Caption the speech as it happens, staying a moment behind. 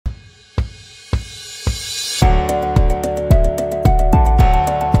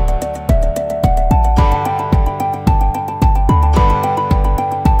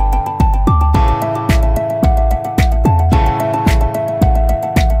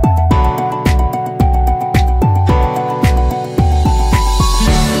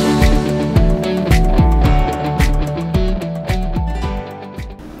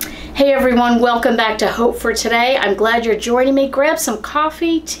everyone, welcome back to Hope for Today. I'm glad you're joining me. Grab some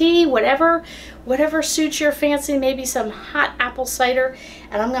coffee, tea, whatever suits your fancy, maybe some hot apple cider.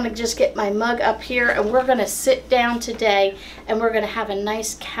 And I'm going to just get my mug up here and we're going to sit down today and we're going to have a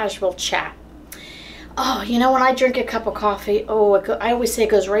nice casual chat. Oh, you know, when I drink a cup of coffee, I always say it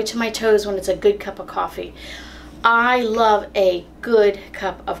goes right to my toes when it's a good cup of coffee. I love a good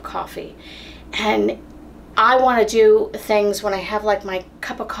cup of coffee. And I want to do things when I have like my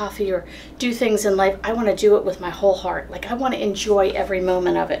cup of coffee or do things in life. I want to do it with my whole heart. Like I want to enjoy every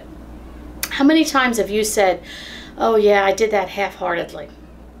moment of it. How many times have you said, oh yeah, I did that half-heartedly?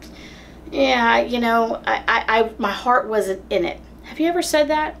 Yeah, you know, my heart wasn't in it. Have you ever said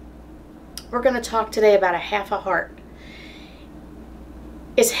that? We're going to talk today about a half a heart.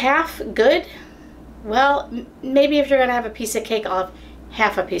 Is half good? Well, maybe if you're going to have a piece of cake, I'll have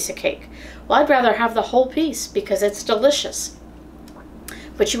half a piece of cake. Well, I'd rather have the whole piece because it's delicious.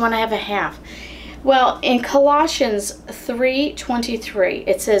 But you want to have a half. Well, in Colossians 3:23,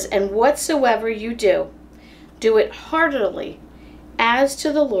 it says, "And whatsoever you do, do it heartily, as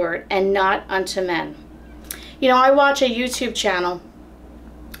to the Lord, and not unto men." You know, I watch a YouTube channel,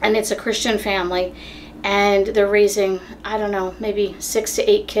 and it's a Christian family, and they're raising, I don't know, maybe 6 to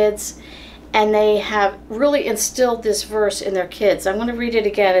 8 kids. And they have really instilled this verse in their kids. I'm going to read it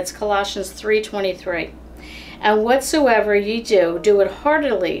again. It's Colossians 3:23. "And whatsoever ye do, do it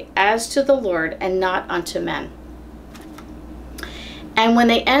heartily as to the Lord and not unto men." And when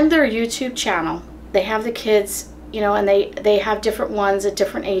they end their YouTube channel, they have the kids, you know, and they have different ones at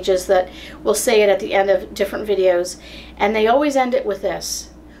different ages that will say it at the end of different videos. And they always end it with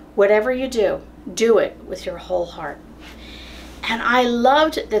this: whatever you do, do it with your whole heart. And I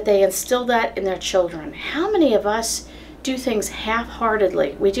loved that they instilled that in their children. How many of us do things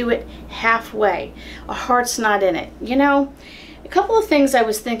half-heartedly? We do it halfway. Our heart's not in it. You know, a couple of things I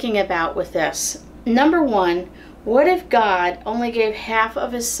was thinking about with this. Number one, what if God only gave half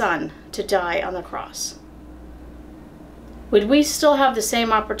of his son to die on the cross? Would we still have the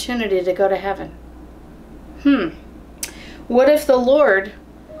same opportunity to go to heaven? What if the Lord,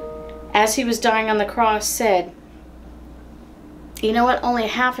 as he was dying on the cross, said, "You know what? Only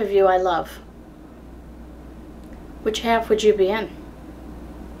half of you I love." Which half would you be in?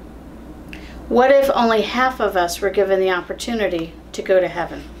 What if only half of us were given the opportunity to go to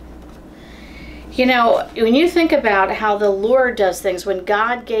heaven? You know, when you think about how the Lord does things, when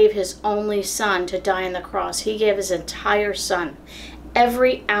God gave his only son to die on the cross, he gave his entire son.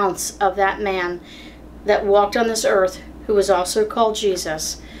 Every ounce of that man that walked on this earth, who was also called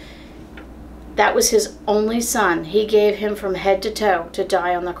Jesus, that was his only son. He gave him from head to toe to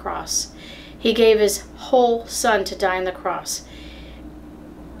die on the cross. He gave his whole son to die on the cross.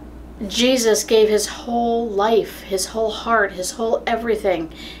 Jesus gave his whole life, his whole heart, his whole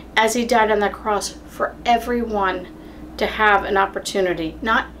everything as he died on the cross for everyone to have an opportunity.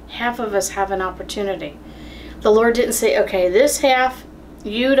 Not half of us have an opportunity. The Lord didn't say, okay, this half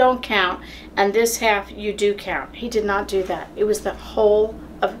you don't count and this half you do count. He did not do that. It was the whole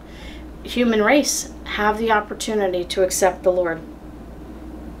of human race have the opportunity to accept the Lord.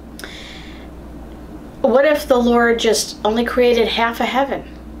 What if the Lord just only created half of heaven?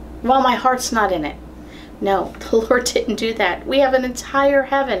 Well, my heart's not in it. No, the Lord didn't do that. We have an entire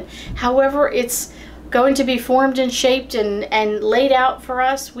heaven. However it's going to be formed and shaped and laid out for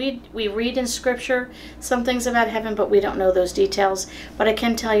us. We read in Scripture some things about heaven, but we don't know those details. But I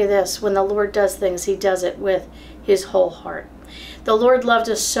can tell you this, when the Lord does things, he does it with his whole heart. The Lord loved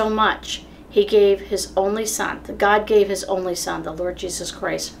us so much, he gave his only son. God gave his only son, the Lord Jesus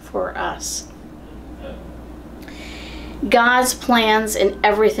Christ, for us. God's plans in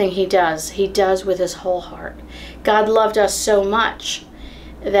everything he does with his whole heart. God loved us so much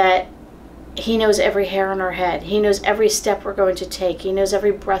that he knows every hair on our head. He knows every step we're going to take. He knows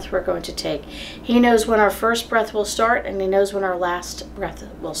every breath we're going to take. He knows when our first breath will start, and he knows when our last breath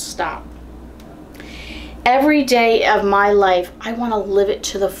will stop. Every day of my life, I want to live it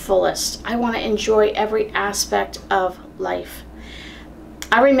to the fullest. I want to enjoy every aspect of life.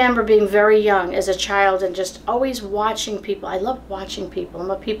 I remember being very young as a child and just always watching people. I love watching people.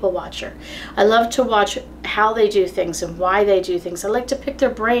 I'm a people watcher. I love to watch how they do things and why they do things. I like to pick their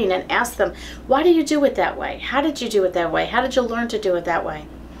brain and ask them, why do you do it that way? How did you do it that way? How did you learn to do it that way?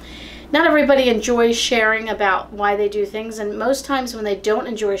 Not everybody enjoys sharing about why they do things, and most times when they don't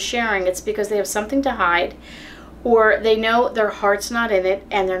enjoy sharing, it's because they have something to hide, or they know their heart's not in it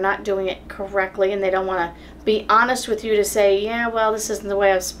and they're not doing it correctly, and they don't want to be honest with you to say, yeah, well, this isn't the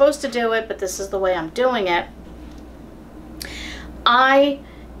way I'm supposed to do it, but this is the way I'm doing it. I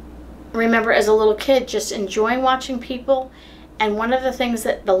remember as a little kid just enjoying watching people And one of the things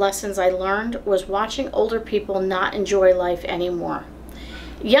that the lessons I learned was watching older people not enjoy life anymore.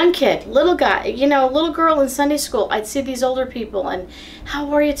 Young kid, little guy, little girl in Sunday school, I'd see these older people and,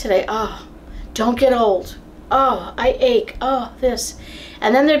 how are you today? Oh, don't get old. Oh, I ache. Oh, this.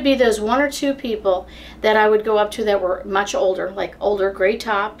 And then there'd be those one or two people that I would go up to that were much older, like older, gray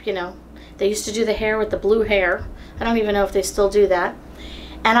top, They used to do the hair with the blue hair. I don't even know if they still do that.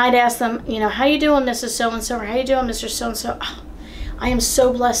 And I'd ask them, how you doing, Mrs. So-and-so? Or how you doing, Mr. So-and-so? Oh, I am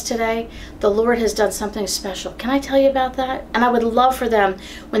so blessed today. The Lord has done something special. Can I tell you about that? And I would love for them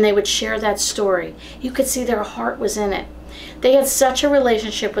when they would share that story. You could see their heart was in it. They had such a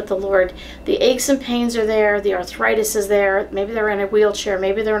relationship with the Lord. The aches and pains are there. The arthritis is there. Maybe they're in a wheelchair.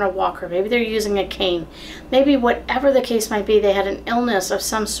 Maybe they're in a walker. Maybe they're using a cane. Maybe whatever the case might be, they had an illness of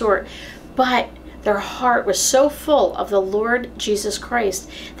some sort. But their heart was so full of the Lord Jesus Christ,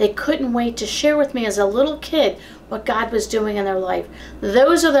 they couldn't wait to share with me as a little kid what God was doing in their life.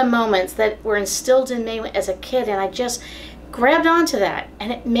 Those are the moments that were instilled in me as a kid, and I just grabbed onto that,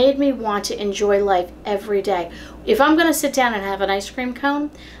 and it made me want to enjoy life every day. If I'm going to sit down and have an ice cream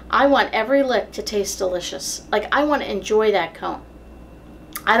cone, I want every lick to taste delicious. Like, I want to enjoy that cone.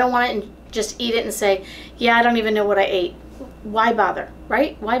 I don't want to just eat it and say, yeah, I don't even know what I ate. Why bother,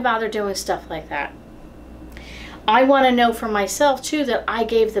 right? Why bother doing stuff like that? I want to know for myself, too, that I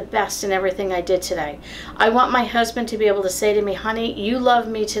gave the best in everything I did today. I want my husband to be able to say to me, honey, you loved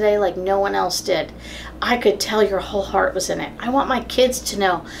me today like no one else did. I could tell your whole heart was in it. I want my kids to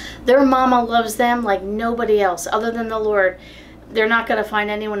know their mama loves them like nobody else other than the Lord. They're not going to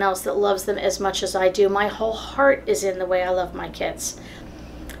find anyone else that loves them as much as I do. My whole heart is in the way I love my kids.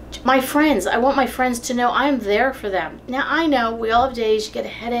 My friends, I want my friends to know I'm there for them. Now, I know we all have days you get a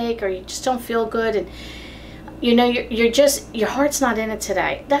headache or you just don't feel good, and your heart's not in it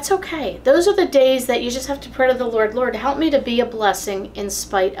today. That's okay. Those are the days that you just have to pray to the Lord, Lord, help me to be a blessing in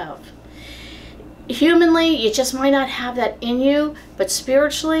spite of. Humanly, you just might not have that in you, but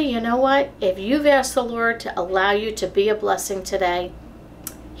spiritually, you know what? If you've asked the Lord to allow you to be a blessing today,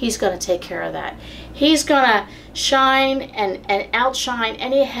 He's going to take care of that. He's going to shine and outshine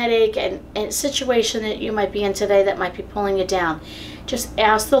any headache and situation that you might be in today that might be pulling you down. Just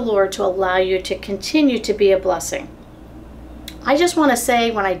ask the Lord to allow you to continue to be a blessing. I just want to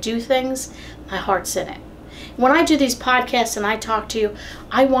say, when I do things, my heart's in it. When I do these podcasts and I talk to you,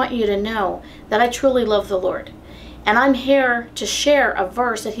 I want you to know that I truly love the Lord. And I'm here to share a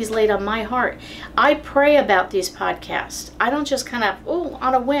verse that He's laid on my heart. I pray about these podcasts. I don't just kind of,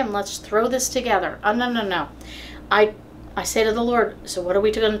 on a whim, let's throw this together. Oh, no. I say to the Lord, so what are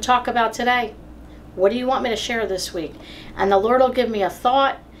we going to talk about today? What do you want me to share this week? And the Lord will give me a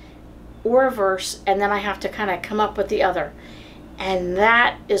thought or a verse, and then I have to kind of come up with the other. And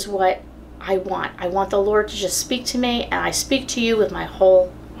that is what I want. I want the Lord to just speak to me, and I speak to you with my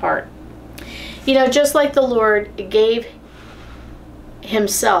whole heart. Just like the Lord gave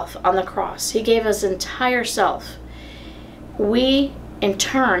Himself on the cross, He gave His entire self. We, in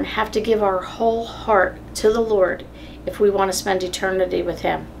turn, have to give our whole heart to the Lord if we want to spend eternity with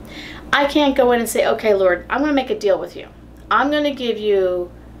Him. I can't go in and say, okay, Lord, I'm going to make a deal with you. I'm going to give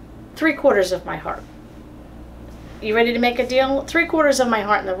you 3/4 of my heart. You ready to make a deal? 3/4 of my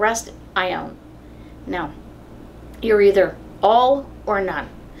heart, and the rest I own. No. You're either all or none.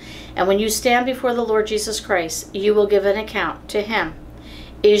 And when you stand before the Lord Jesus Christ, you will give an account to Him.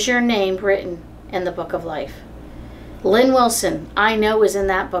 Is your name written in the book of life? Lynn Wilson, I know, is in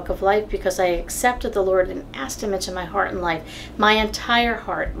that book of life because I accepted the Lord and asked Him into my heart and life. My entire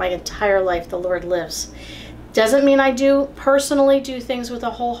heart, my entire life, the Lord lives. Doesn't mean I personally do things with a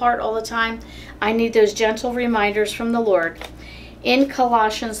whole heart all the time. I need those gentle reminders from the Lord. In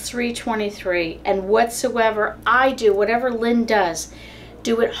Colossians 3:23, and whatsoever I do, whatever Lynn does,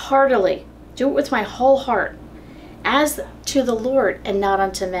 do it heartily. Do it with my whole heart, as to the Lord and not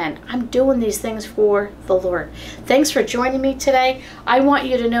unto men. I'm doing these things for the Lord. Thanks for joining me today. I want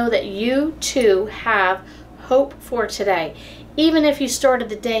you to know that you too have hope for today. Even if you started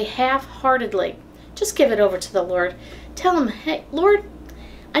the day half-heartedly, just give it over to the Lord. Tell Him, hey, Lord,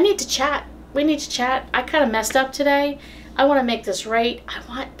 I need to chat. We need to chat. I kind of messed up today. I want to make this right. I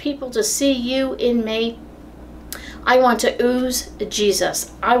want people to see You in me. I want to ooze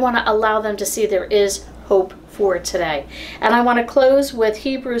Jesus. I want to allow them to see there is hope for today. And I want to close with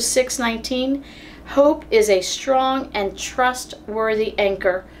Hebrews 6:19. Hope is a strong and trustworthy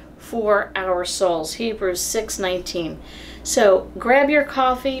anchor for our souls. Hebrews 6:19. So grab your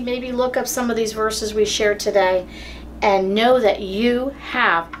coffee, maybe look up some of these verses we shared today, and know that you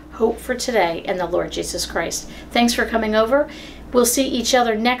have hope for today in the Lord Jesus Christ. Thanks for coming over. We'll see each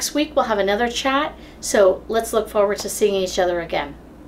other next week. We'll have another chat. So let's look forward to seeing each other again.